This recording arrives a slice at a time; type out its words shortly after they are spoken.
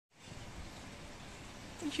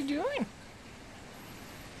What you doing?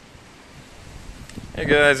 Hey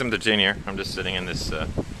guys, I'm the junior. I'm just sitting in this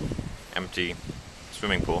empty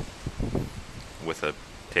swimming pool with a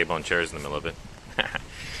table and chairs in the middle of it.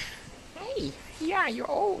 Hey, yeah, you're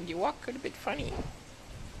old. You walk a bit funny.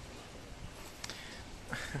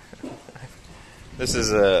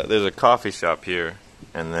 There's a coffee shop here,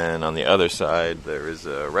 and then on the other side there is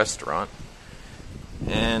a restaurant,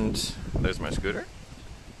 and there's my scooter.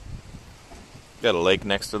 Got a lake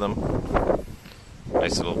next to them.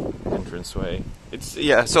 Nice little entranceway.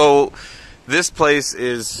 So this place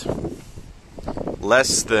is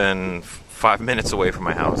less than 5 minutes away from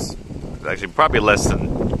my house. Actually, probably less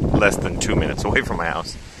than 2 minutes away from my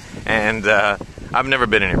house. And I've never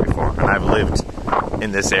been in here before, and I've lived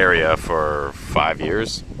in this area for 5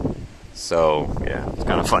 years. So yeah, it's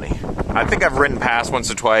kind of funny. I think I've ridden past once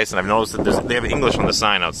or twice, and I've noticed that they have English on the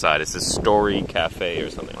sign outside. It's this Story Cafe or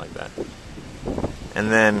something like that. And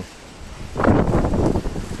then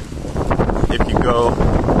if you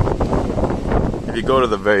go to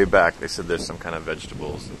the very back, they said there's some kind of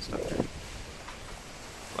vegetables and stuff there.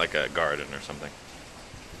 Like a garden or something.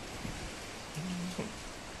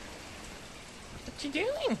 What you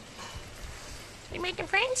doing? Are you making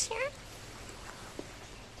friends here?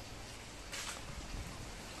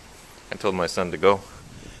 I told my son to go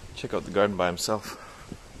check out the garden by himself.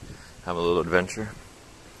 Have a little adventure.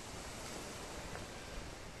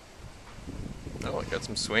 Oh, I got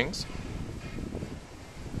some swings.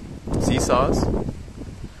 Seesaws.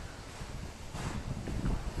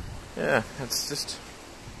 Yeah, it's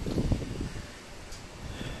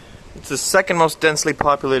the second most densely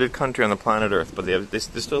populated country on the planet Earth, but they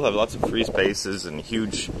still have lots of free spaces and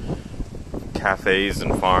huge cafes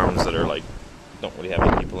and farms that are like, don't really have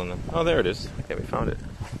any people in them. Oh, there it is. Okay, we found it.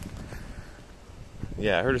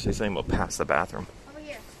 Yeah, I heard her say something about past the bathroom. Over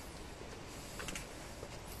here.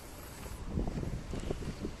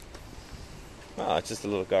 Oh, it's just a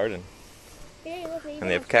little garden. Hey, look, And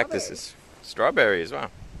they have cactuses. Strawberries, wow.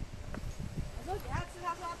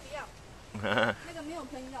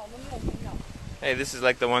 Hey, this is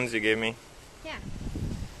like the ones you gave me. Yeah.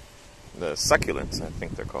 The succulents, I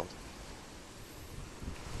think they're called.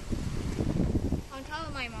 On top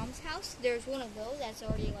of my mom's house, there's one of those that's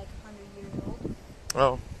already like 100 years old.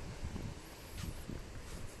 Oh.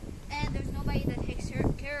 And there's nobody that takes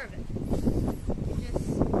care of it.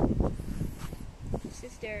 Just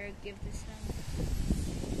sister give this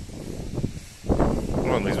one.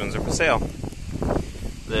 Well, these ones are for sale.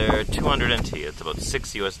 They're 200 NT. It's about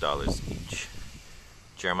 $6 US each.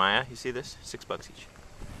 Jeremiah, you see this? $6 each.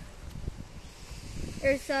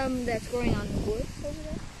 There's some that's growing on the wood over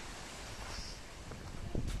there.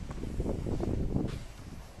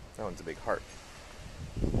 That one's a big heart.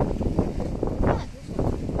 Yeah, this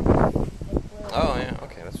one. Oh, yeah,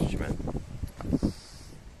 okay, that's what you meant.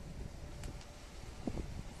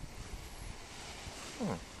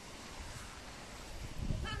 Hmm.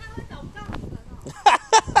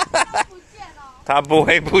 他不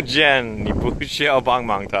会不见，你不需要帮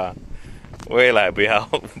忙他，未来不要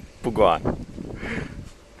不管。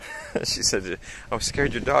She said, I was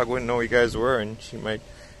scared your dog wouldn't know where you guys were and she might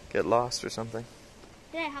get lost or something.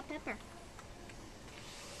 Yeah, hot pepper.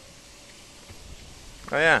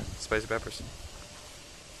 Oh yeah, spicy peppers.